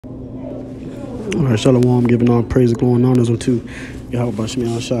All right, Shalom, giving all praise, glory, and honors unto Yahweh Bashmi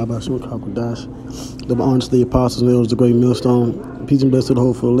Al-Shah, Bashmi Kakodash, the honors of the apostles, and elders, the great millstone. Peace and blessings to the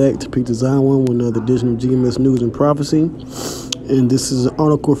hopeful elect. Peace to Zion, with another edition of GMS News and Prophecy. And this is an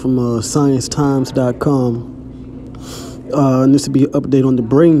article from ScienceTimes.com. And this will be an update on the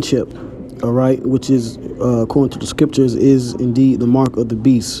brain chip, all right, which is, according to the scriptures, is indeed the mark of the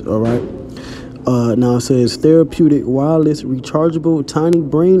beast, all right. Now it says therapeutic wireless rechargeable tiny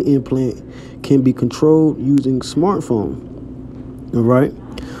brain implant can be controlled using smartphone. All right.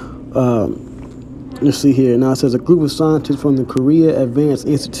 Let's see here. Now it says a group of scientists from the Korea Advanced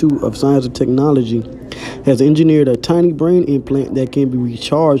Institute of Science and Technology has engineered a tiny brain implant that can be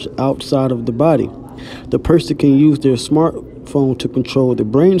recharged outside of the body. The person can use their smartphone to control the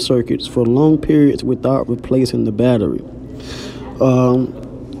brain circuits for long periods without replacing the battery.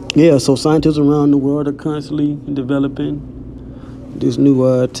 Yeah, so scientists around the world are constantly developing this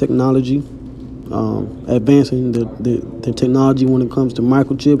new technology, advancing the technology when it comes to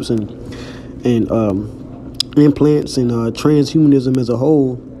microchips and implants and transhumanism as a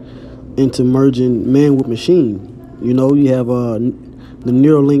whole, into merging man with machine. You know, you have the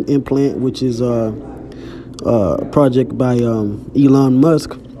Neuralink implant, which is a project by Elon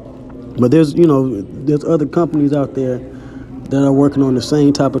Musk, but there's other companies out there that are working on the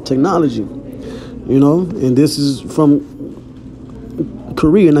same type of technology, and this is from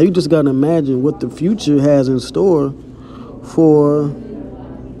Korea. Now you just got to imagine what the future has in store for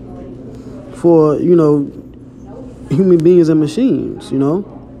human beings and machines.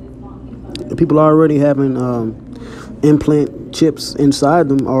 People are already having implant chips inside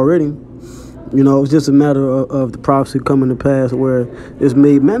them already. It's just a matter of the prophecy coming to pass where it's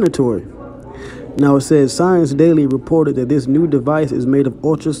made mandatory. Now it says Science Daily reported that this new device is made of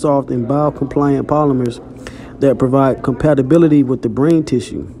ultra-soft and biocompliant polymers that provide compatibility with the brain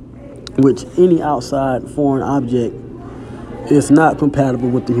tissue, which any outside foreign object is not compatible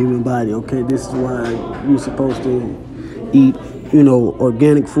with the human body. Okay, this is why you're supposed to eat,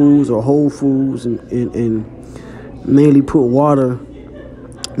 organic foods or whole foods and mainly put water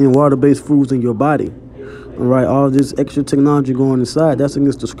and water-based foods in your body. All right, all this extra technology going inside, that's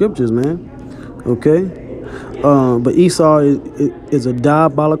against the scriptures, man. Okay, but Esau is a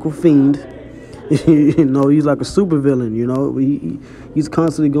diabolical fiend. He's like a supervillain. He's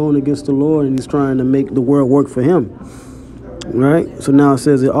constantly going against the Lord, and he's trying to make the world work for him. Right. So now it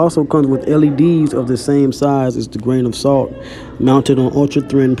says it also comes with LEDs of the same size as the grain of salt, mounted on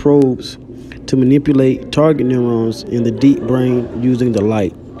ultra-thin probes to manipulate target neurons in the deep brain using the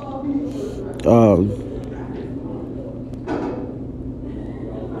light.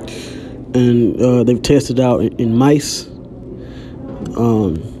 And they've tested out in mice.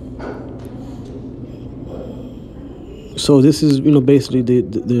 So this is, basically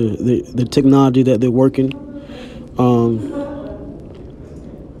the technology that they're working.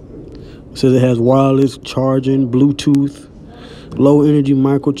 Says it has wireless charging, Bluetooth, low energy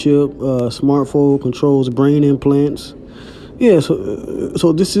microchip, smartphone controls brain implants. Yeah,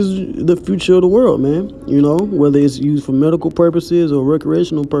 so this is the future of the world, man. Whether it's used for medical purposes or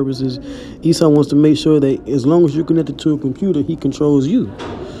recreational purposes, Esau wants to make sure that as long as you're connected to a computer, he controls you.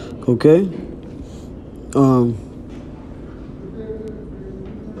 Okay?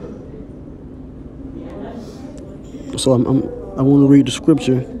 So I want to read the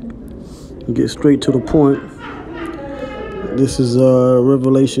scripture and get straight to the point. This is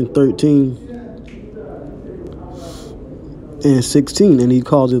Revelation 13:16, and he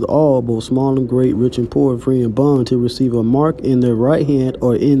causeth all, both small and great, rich and poor, free and bond, to receive a mark in their right hand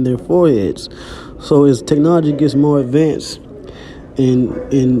or in their foreheads. So as technology gets more advanced in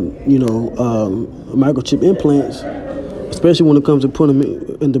microchip implants, especially when it comes to putting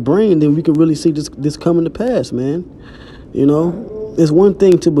them in the brain, then we can really see this coming to pass, man. It's one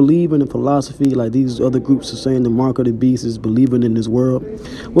thing to believe in a philosophy like these other groups are saying the mark of the beast is believing in this world.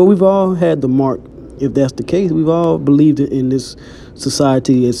 Well, we've all had the mark. If that's the case, we've all believed it in this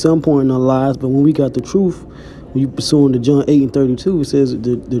society at some point in our lives. But when we got the truth, when you pursuing the John 8:32, it says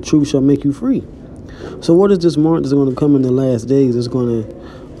the truth shall make you free. So what is this mark that's going to come in the last days? It's going to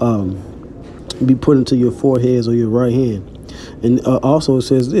be put into your foreheads or your right hand. And also it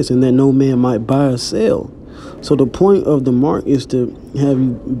says this, and that no man might buy or sell. So the point of the mark is to have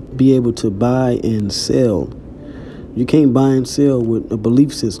you be able to buy and sell. You can't buy and sell with a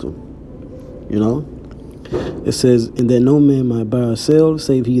belief system. It says, and that no man might buy or sell,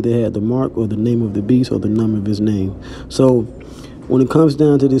 save he that had the mark or the name of the beast or the number of his name. So when it comes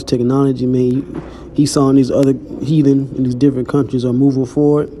down to this technology, man, Esau and these other heathen in these different countries are moving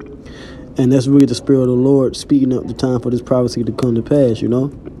forward. And that's really the Spirit of the Lord speaking up the time for this prophecy to come to pass,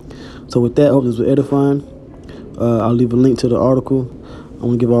 So with that, I hope this was edifying. I'll leave a link to the article. I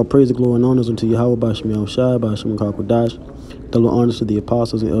want to give all praise, and glory, and honors unto Yahweh, Bashim Yahushai, Bashim Kakodash. Double honors to the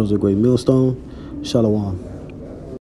apostles and elders of the great millstone. Shalom.